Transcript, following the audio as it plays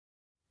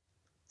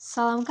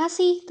Salam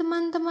kasih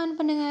teman-teman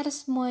pendengar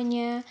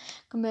semuanya.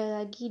 Kembali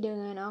lagi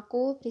dengan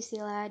aku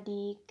Priscilla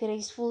di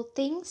Graceful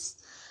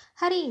Things.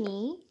 Hari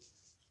ini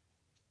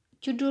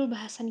judul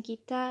bahasan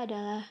kita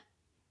adalah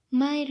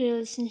My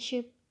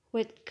Relationship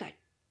with God.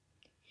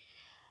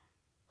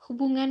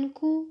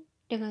 Hubunganku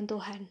dengan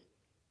Tuhan.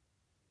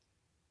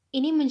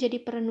 Ini menjadi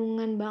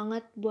perenungan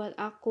banget buat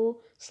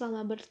aku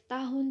selama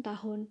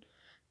bertahun-tahun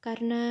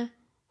karena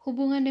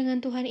hubungan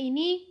dengan Tuhan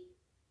ini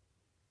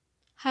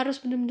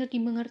harus benar-benar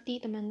dimengerti,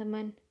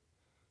 teman-teman.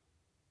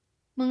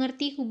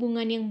 Mengerti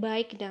hubungan yang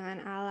baik dengan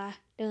Allah,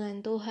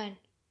 dengan Tuhan.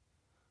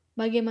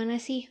 Bagaimana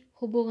sih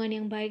hubungan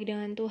yang baik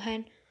dengan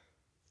Tuhan?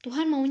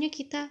 Tuhan maunya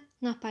kita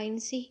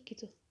ngapain sih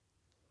gitu?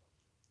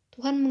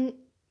 Tuhan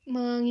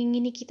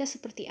mengingini kita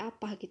seperti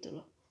apa gitu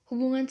loh.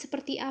 Hubungan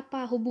seperti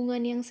apa?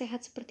 Hubungan yang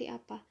sehat seperti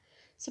apa?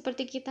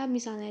 Seperti kita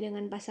misalnya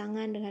dengan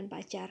pasangan, dengan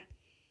pacar.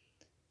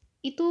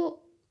 Itu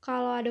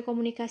kalau ada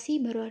komunikasi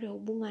baru ada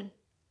hubungan.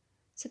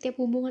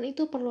 Setiap hubungan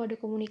itu perlu ada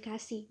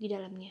komunikasi di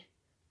dalamnya.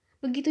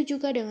 Begitu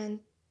juga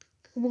dengan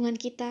hubungan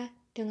kita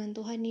dengan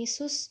Tuhan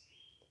Yesus.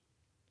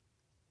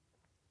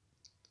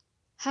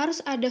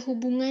 Harus ada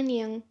hubungan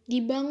yang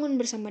dibangun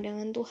bersama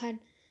dengan Tuhan.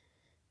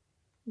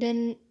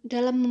 Dan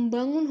dalam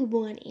membangun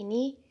hubungan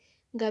ini,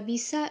 gak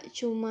bisa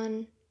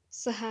cuman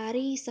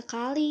sehari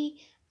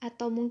sekali,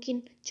 atau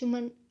mungkin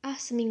cuman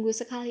seminggu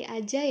sekali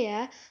aja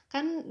ya.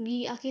 Kan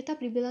di Alkitab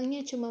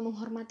dibilangnya cuma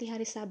menghormati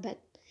hari Sabat.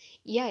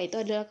 Ya, itu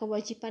adalah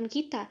kewajiban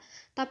kita.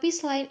 Tapi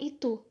selain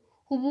itu,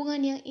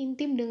 hubungan yang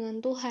intim dengan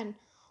Tuhan,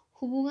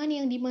 hubungan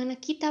yang dimana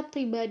kita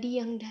pribadi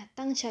yang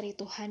datang cari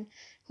Tuhan,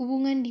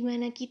 hubungan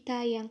dimana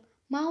kita yang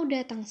mau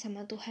datang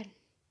sama Tuhan.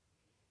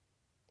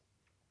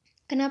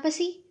 Kenapa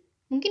sih?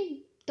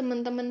 Mungkin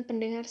teman-teman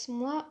pendengar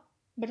semua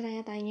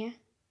bertanya-tanya,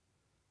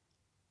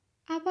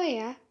 apa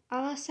ya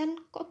alasan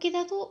kok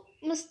kita tuh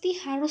mesti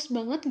harus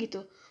banget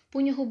gitu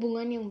punya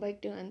hubungan yang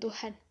baik dengan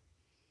Tuhan?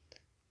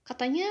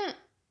 Katanya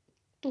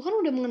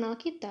Tuhan udah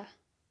mengenal kita.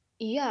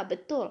 Iya,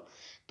 betul.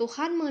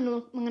 Tuhan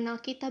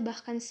mengenal kita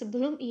bahkan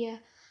sebelum Ia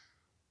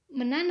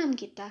menanam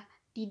kita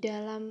di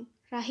dalam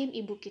rahim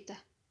ibu kita.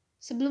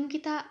 Sebelum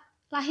kita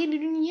lahir di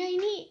dunia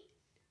ini,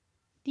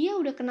 Dia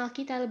udah kenal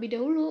kita lebih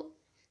dahulu,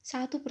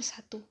 satu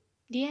persatu.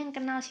 Dia yang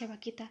kenal siapa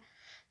kita.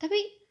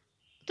 Tapi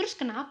terus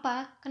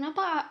kenapa?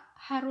 Kenapa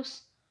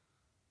harus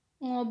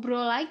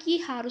ngobrol lagi,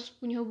 harus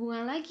punya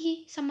hubungan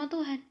lagi sama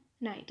Tuhan?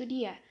 Nah, itu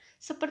dia.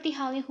 Seperti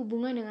halnya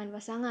hubungan dengan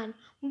pasangan.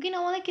 Mungkin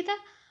awalnya kita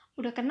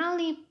udah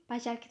kenal nih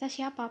pacar kita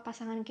siapa,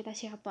 pasangan kita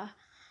siapa.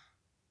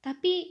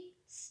 Tapi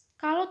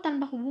kalau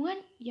tanpa hubungan,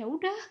 ya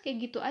udah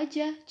kayak gitu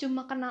aja,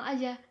 cuma kenal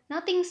aja.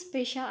 Nothing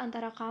special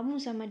antara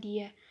kamu sama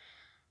dia.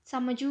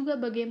 Sama juga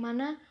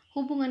bagaimana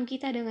hubungan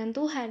kita dengan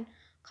Tuhan.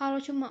 Kalau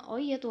cuma,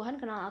 oh iya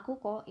Tuhan kenal aku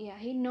kok, ya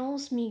He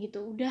knows me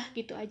gitu, udah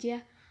gitu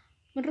aja.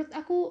 Menurut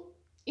aku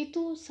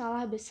itu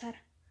salah besar.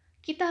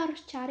 Kita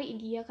harus cari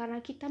dia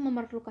karena kita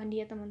memerlukan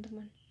dia,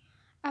 teman-teman.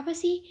 Apa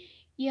sih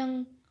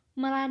yang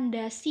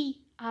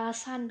melandasi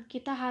alasan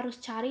kita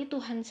harus cari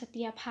Tuhan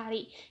setiap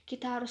hari,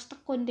 kita harus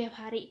tekun tiap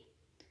hari?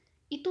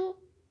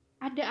 Itu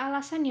ada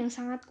alasan yang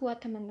sangat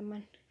kuat,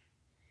 teman-teman.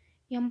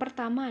 Yang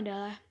pertama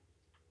adalah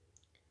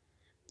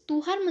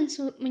Tuhan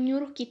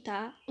menyuruh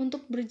kita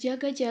untuk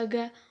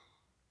berjaga-jaga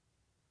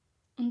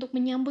untuk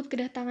menyambut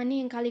kedatangannya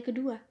yang kali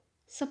kedua.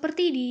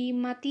 Seperti di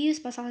Matius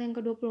pasal yang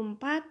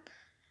ke-24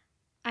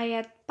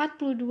 ayat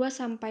 42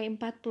 sampai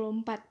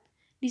 44.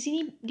 Di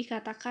sini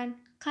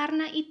dikatakan,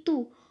 "Karena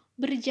itu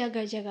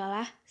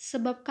berjaga-jagalah,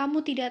 sebab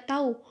kamu tidak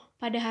tahu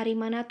pada hari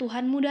mana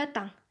Tuhanmu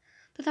datang.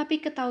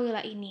 Tetapi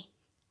ketahuilah ini,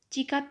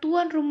 jika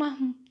tuan rumah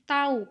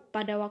tahu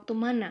pada waktu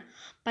mana,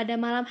 pada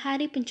malam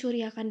hari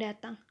pencuri akan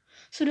datang,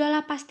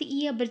 sudahlah pasti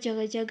ia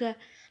berjaga-jaga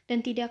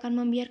dan tidak akan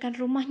membiarkan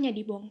rumahnya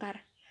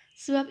dibongkar.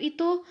 Sebab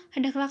itu,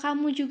 hendaklah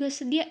kamu juga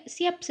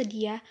siap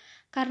sedia,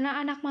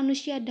 karena anak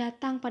manusia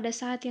datang pada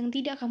saat yang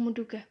tidak kamu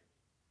duga."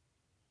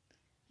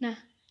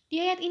 Nah, di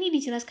ayat ini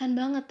dijelaskan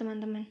banget,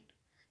 teman-teman.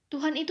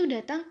 Tuhan itu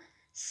datang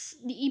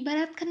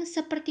diibaratkan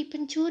seperti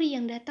pencuri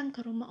yang datang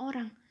ke rumah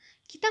orang.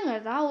 Kita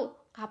nggak tahu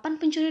kapan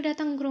pencuri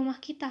datang ke rumah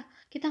kita.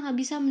 Kita nggak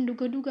bisa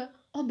menduga-duga,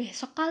 oh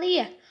besok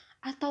kali ya,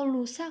 atau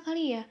lusa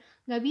kali ya.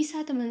 Nggak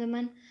bisa,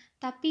 teman-teman.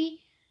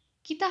 Tapi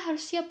kita harus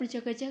siap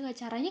berjaga-jaga.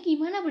 Caranya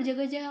gimana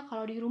berjaga-jaga?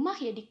 Kalau di rumah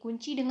ya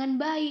dikunci dengan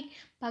baik,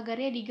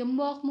 pagarnya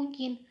digembok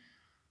mungkin,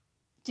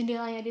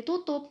 jendelanya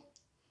ditutup,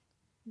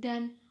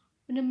 dan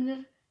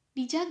benar-benar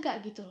dijaga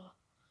gitu loh.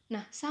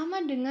 Nah, sama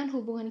dengan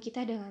hubungan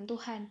kita dengan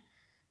Tuhan.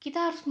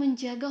 Kita harus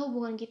menjaga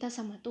hubungan kita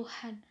sama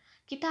Tuhan.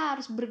 Kita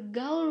harus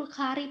bergaul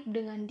karib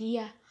dengan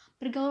Dia.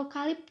 Bergaul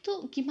karib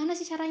tuh gimana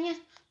sih caranya?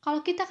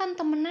 Kalau kita kan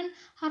temenan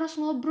harus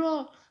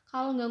ngobrol.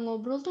 Kalau nggak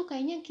ngobrol tuh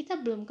kayaknya kita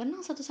belum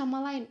kenal satu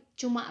sama lain.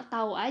 Cuma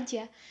tahu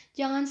aja.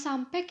 Jangan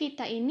sampai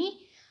kita ini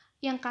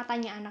yang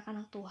katanya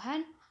anak-anak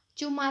Tuhan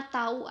cuma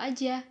tahu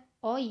aja.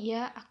 Oh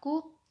iya,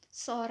 aku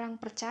seorang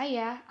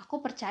aku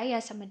percaya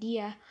sama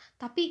dia.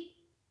 Tapi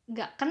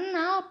nggak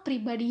kenal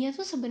pribadinya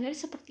tuh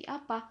sebenarnya seperti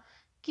apa.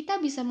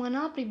 Kita bisa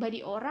mengenal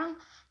pribadi orang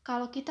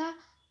kalau kita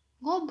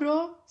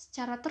ngobrol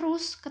secara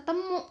terus,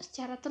 ketemu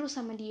secara terus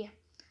sama dia.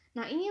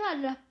 Nah, inilah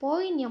adalah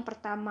poin yang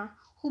pertama.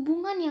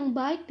 Hubungan yang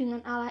baik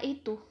dengan Allah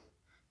itu,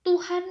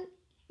 Tuhan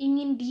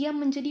ingin dia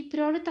menjadi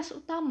prioritas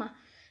utama.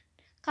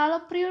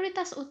 Kalau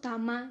prioritas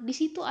utama, di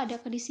situ ada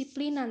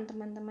kedisiplinan,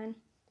 teman-teman.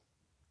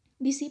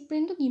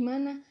 Disiplin tuh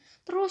gimana?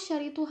 Terus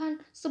cari Tuhan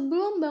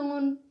sebelum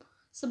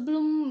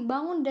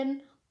bangun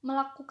dan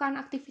melakukan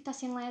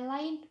aktivitas yang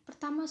lain-lain.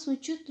 Pertama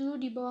sujud dulu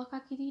di bawah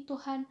kaki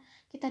Tuhan.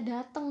 Kita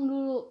datang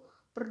dulu,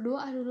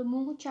 berdoa dulu,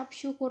 mengucap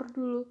syukur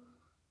dulu.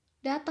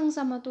 Datang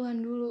sama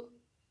Tuhan dulu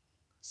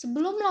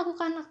sebelum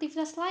melakukan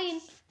aktivitas lain.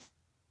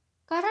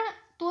 Karena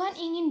Tuhan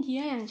ingin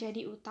dia yang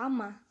jadi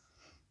utama.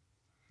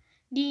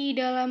 Di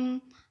dalam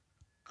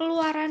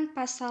Keluaran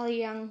pasal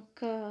yang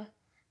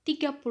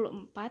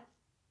ke-34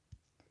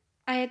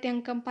 ayat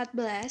yang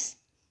ke-14,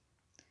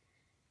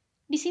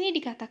 di sini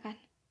dikatakan,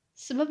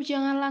 sebab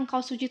janganlah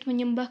engkau sujud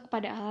menyembah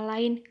kepada Allah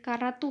lain,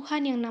 karena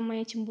Tuhan yang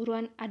namanya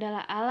cemburuan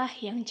adalah Allah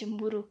yang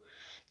cemburu.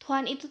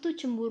 Tuhan itu tuh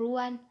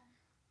cemburuan.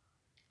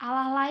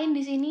 Allah lain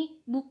di sini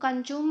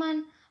bukan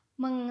cuman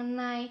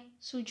mengenai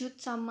sujud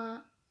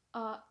sama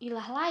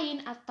ilah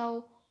lain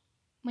atau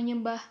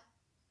menyembah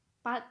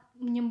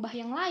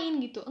yang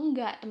lain gitu,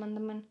 enggak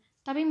teman-teman.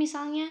 Tapi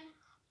misalnya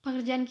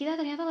pekerjaan kita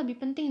ternyata lebih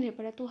penting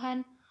daripada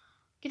Tuhan,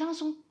 kita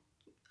langsung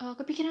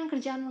kepikiran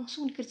kerjaan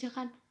langsung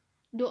dikerjakan.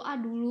 Doa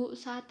dulu,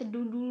 saat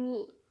teduh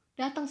dulu,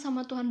 datang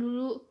sama Tuhan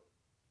dulu,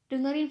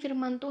 dengerin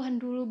firman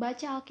Tuhan dulu,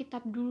 baca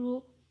Alkitab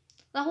dulu.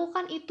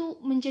 Lakukan itu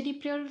menjadi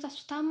prioritas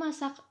utama.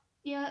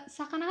 Ya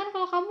seakan-akan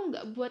kalau kamu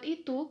nggak buat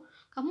itu,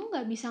 kamu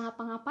nggak bisa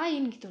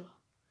ngapa-ngapain gitu loh.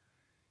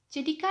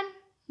 Jadi kan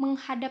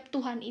menghadap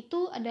Tuhan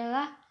itu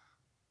adalah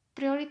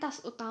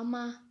prioritas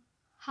utama,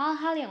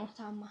 hal-hal yang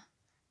utama.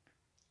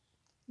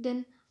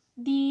 Dan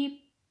di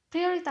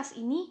prioritas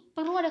ini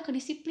perlu ada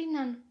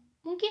kedisiplinan.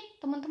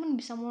 Mungkin teman-teman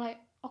bisa mulai,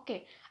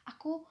 oke,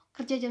 aku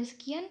kerja jam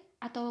sekian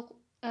atau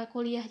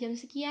kuliah jam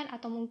sekian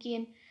atau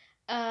mungkin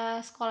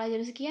sekolah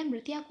jam sekian,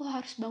 berarti aku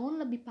harus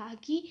bangun lebih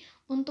pagi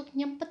untuk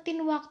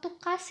nyempetin waktu,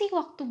 kasih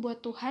waktu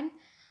buat Tuhan.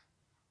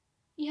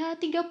 Ya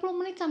 30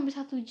 menit sampai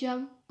 1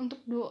 jam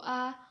untuk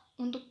doa,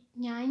 untuk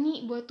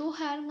nyanyi buat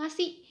Tuhan,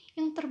 ngasih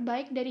yang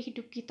terbaik dari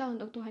hidup kita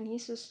untuk Tuhan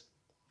Yesus.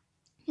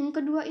 Yang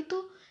kedua itu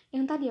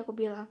yang tadi aku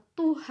bilang,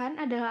 Tuhan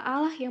adalah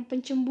Allah yang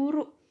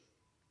pencemburu.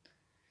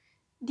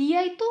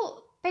 Dia itu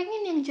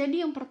pengen yang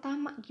jadi yang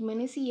pertama.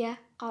 Gimana sih ya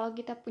kalau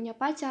kita punya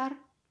pacar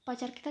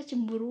kita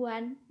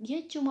cemburuan,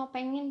 dia cuma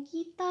pengen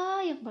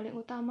kita yang paling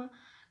utama,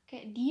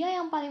 kayak dia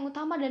yang paling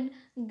utama dan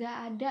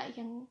gak ada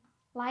yang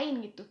lain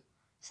gitu.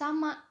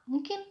 Sama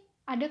mungkin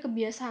ada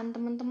kebiasaan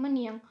teman-teman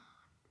yang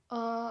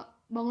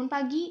bangun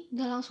pagi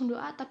gak langsung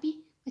doa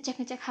tapi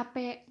ngecek HP,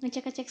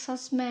 ngecek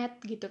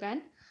sosmed gitu kan,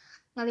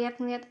 ngeliat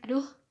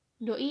aduh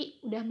doi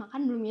udah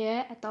makan belum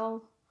ya,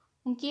 atau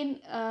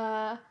mungkin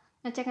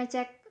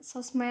ngecek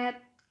sosmed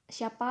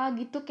siapa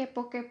gitu,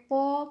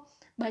 kepo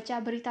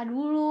baca berita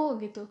dulu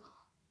gitu,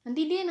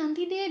 nanti deh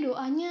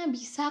doanya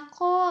bisa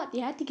kok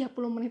ya 30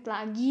 menit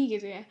lagi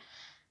gitu ya.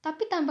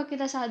 Tapi tanpa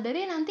kita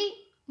sadari nanti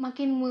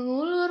makin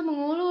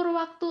mengulur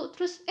waktu,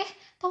 terus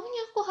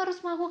taunya aku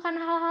harus melakukan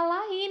hal-hal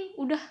lain,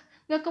 udah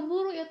gak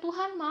keburu, ya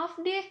Tuhan maaf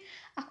deh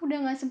aku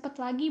udah gak sempet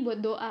lagi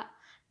buat doa.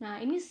 Nah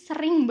ini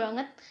sering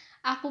banget,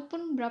 aku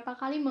pun berapa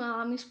kali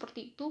mengalami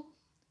seperti itu,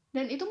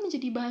 dan itu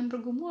menjadi bahan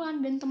pergumulan,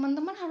 dan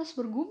teman-teman harus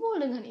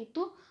bergumul dengan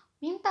itu.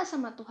 Minta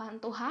sama Tuhan,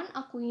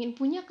 aku ingin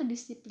punya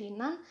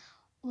kedisiplinan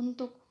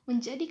untuk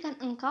menjadikan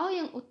Engkau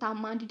yang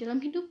utama di dalam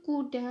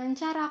hidupku, dengan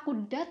cara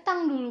aku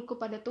datang dulu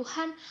kepada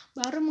Tuhan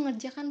baru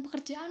mengerjakan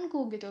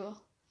pekerjaanku gitu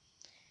loh.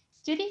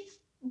 Jadi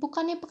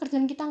bukannya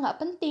pekerjaan kita gak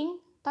penting,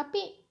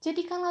 tapi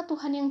jadikanlah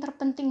Tuhan yang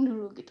terpenting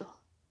dulu gitu.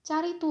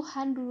 Cari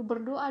Tuhan dulu,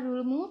 berdoa dulu,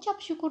 mengucap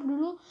syukur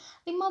dulu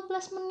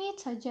 15 menit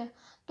saja.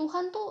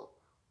 Tuhan tuh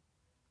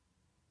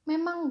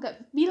memang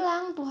gak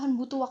bilang Tuhan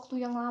butuh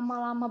waktu yang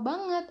lama-lama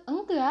banget,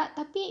 enggak,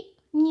 tapi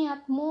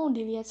niatmu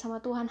dilihat sama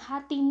Tuhan,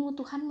 hatimu,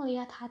 Tuhan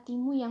melihat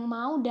hatimu yang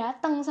mau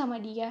datang sama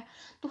Dia.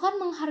 Tuhan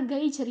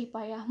menghargai jerih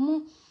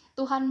payahmu,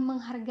 Tuhan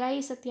menghargai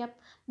setiap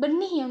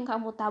benih yang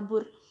kamu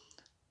tabur.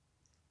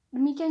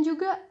 Demikian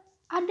juga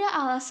ada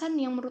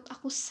alasan yang menurut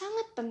aku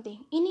sangat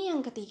penting, ini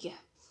yang ketiga,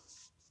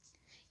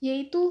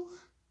 yaitu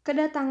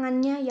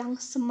kedatangannya yang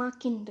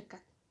semakin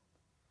dekat.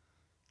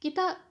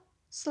 Kita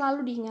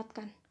selalu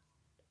diingatkan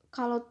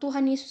kalau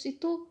Tuhan Yesus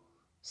itu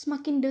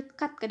semakin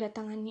dekat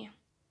kedatangannya.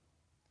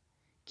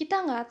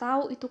 Kita nggak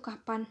tahu itu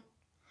kapan,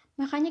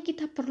 makanya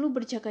kita perlu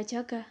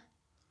berjaga-jaga.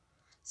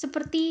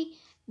 Seperti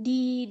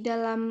di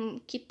dalam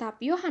kitab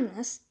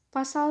Yohanes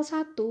pasal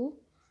 1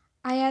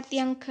 ayat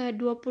yang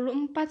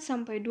ke-24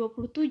 sampai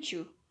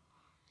 27.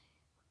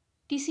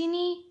 Di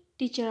sini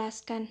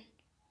dijelaskan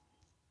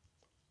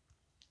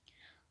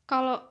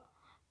kalau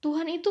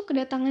Tuhan itu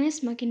kedatangannya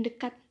semakin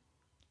dekat.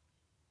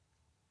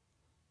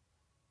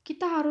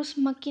 Kita harus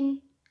semakin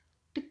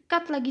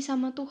dekat lagi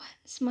sama Tuhan,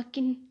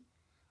 semakin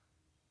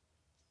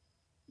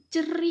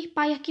jerih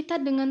payah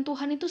kita dengan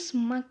Tuhan itu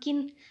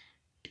semakin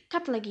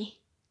dekat lagi.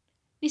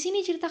 Di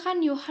sini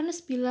ceritakan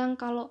Yohanes bilang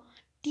kalau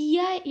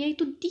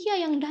yaitu dia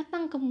yang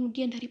datang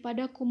kemudian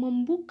daripadaku,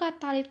 membuka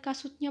tali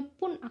kasutnya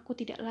pun aku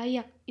tidak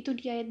layak. Itu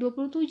di ayat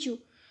 27.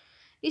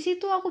 Di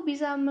situ aku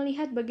bisa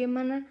melihat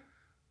bagaimana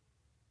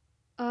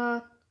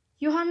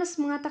Yohanes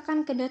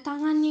mengatakan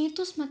kedatangannya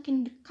itu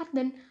semakin dekat,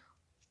 dan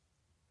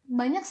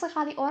banyak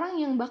sekali orang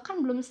yang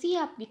bahkan belum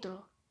siap gitu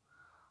loh.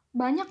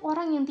 Banyak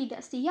orang yang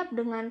tidak siap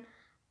dengan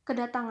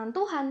kedatangan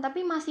Tuhan,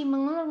 tapi masih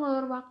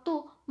mengulur-ngulur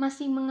waktu,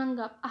 masih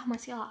menganggap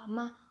masih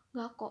lama.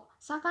 Gak kok,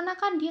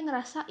 seakan-akan dia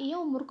ngerasa iya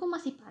umurku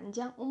masih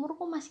panjang,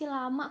 umurku masih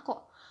lama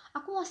kok,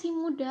 aku masih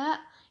muda.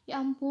 Ya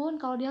ampun,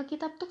 kalau di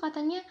Alkitab tuh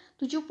katanya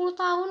 70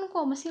 tahun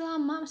kok, masih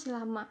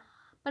lama.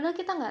 Padahal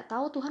kita gak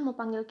tahu Tuhan mau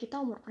panggil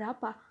kita umur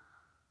berapa.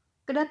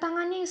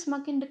 Kedatangannya yang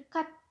semakin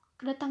dekat,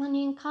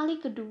 kedatangannya yang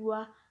kali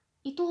kedua,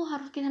 itu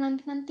harus kita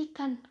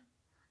nantikan.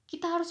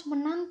 Kita harus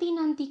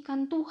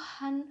menanti-nantikan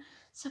Tuhan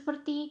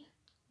seperti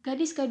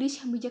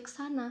gadis-gadis yang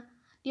bijaksana.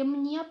 Dia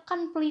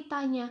menyiapkan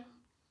pelitanya,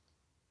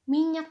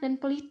 minyak dan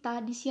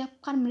pelita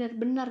disiapkan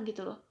benar-benar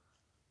gitu loh.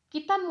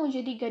 Kita mau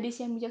jadi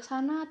gadis yang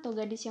bijaksana atau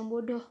gadis yang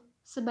bodoh?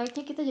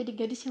 Sebaiknya kita jadi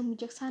gadis yang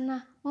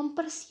bijaksana,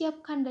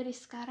 mempersiapkan dari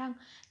sekarang.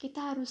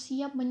 Kita harus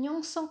siap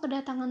menyongsong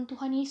kedatangan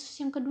Tuhan Yesus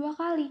yang kedua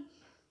kali.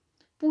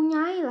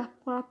 Punyailah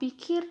pola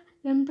pikir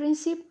dan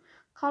prinsip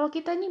kalau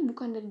kita ini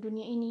bukan dari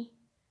dunia ini.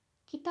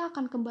 Kita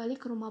akan kembali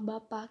ke rumah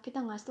Bapa.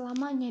 Kita gak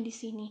selamanya di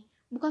sini.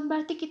 Bukan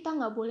berarti kita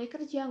gak boleh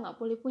kerja, gak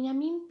boleh punya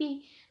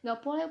mimpi, gak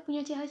boleh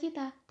punya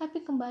cita-cita.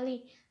 Tapi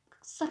kembali,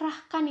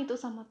 serahkan itu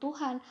sama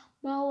Tuhan.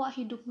 Bawa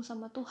hidupmu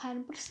sama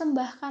Tuhan.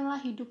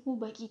 Persembahkanlah hidupmu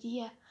bagi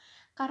Dia.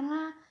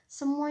 Karena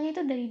semuanya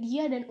itu dari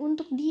Dia dan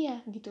untuk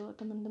Dia gitu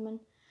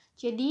teman-teman.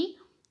 Jadi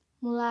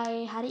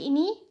mulai hari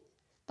ini,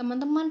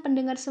 teman-teman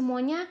pendengar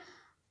semuanya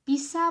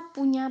bisa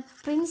punya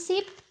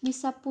prinsip,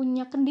 bisa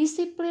punya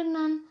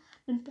kedisiplinan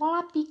dan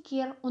pola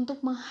pikir untuk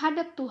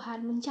menghadap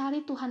Tuhan,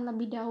 mencari Tuhan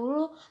lebih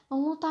dahulu,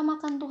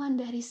 mengutamakan Tuhan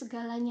dari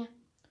segalanya.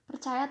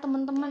 Percaya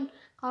teman-teman,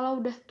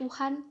 kalau udah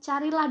Tuhan,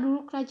 carilah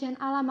dulu kerajaan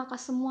Allah,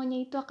 maka semuanya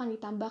itu akan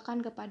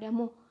ditambahkan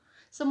kepadamu.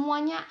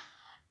 Semuanya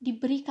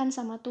diberikan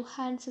sama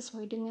Tuhan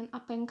sesuai dengan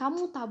apa yang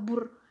kamu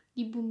tabur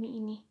di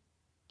bumi ini.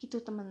 Gitu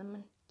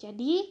teman-teman.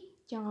 Jadi,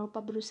 jangan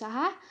lupa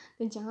berusaha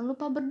dan jangan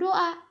lupa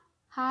berdoa.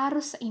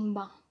 Harus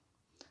seimbang.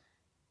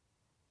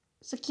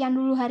 Sekian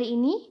dulu hari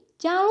ini.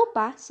 Jangan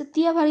lupa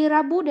setiap hari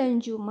Rabu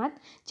dan Jumat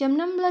jam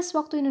 16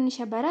 waktu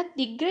Indonesia Barat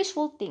di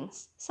Graceful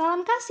Things.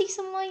 Salam kasih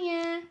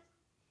semuanya.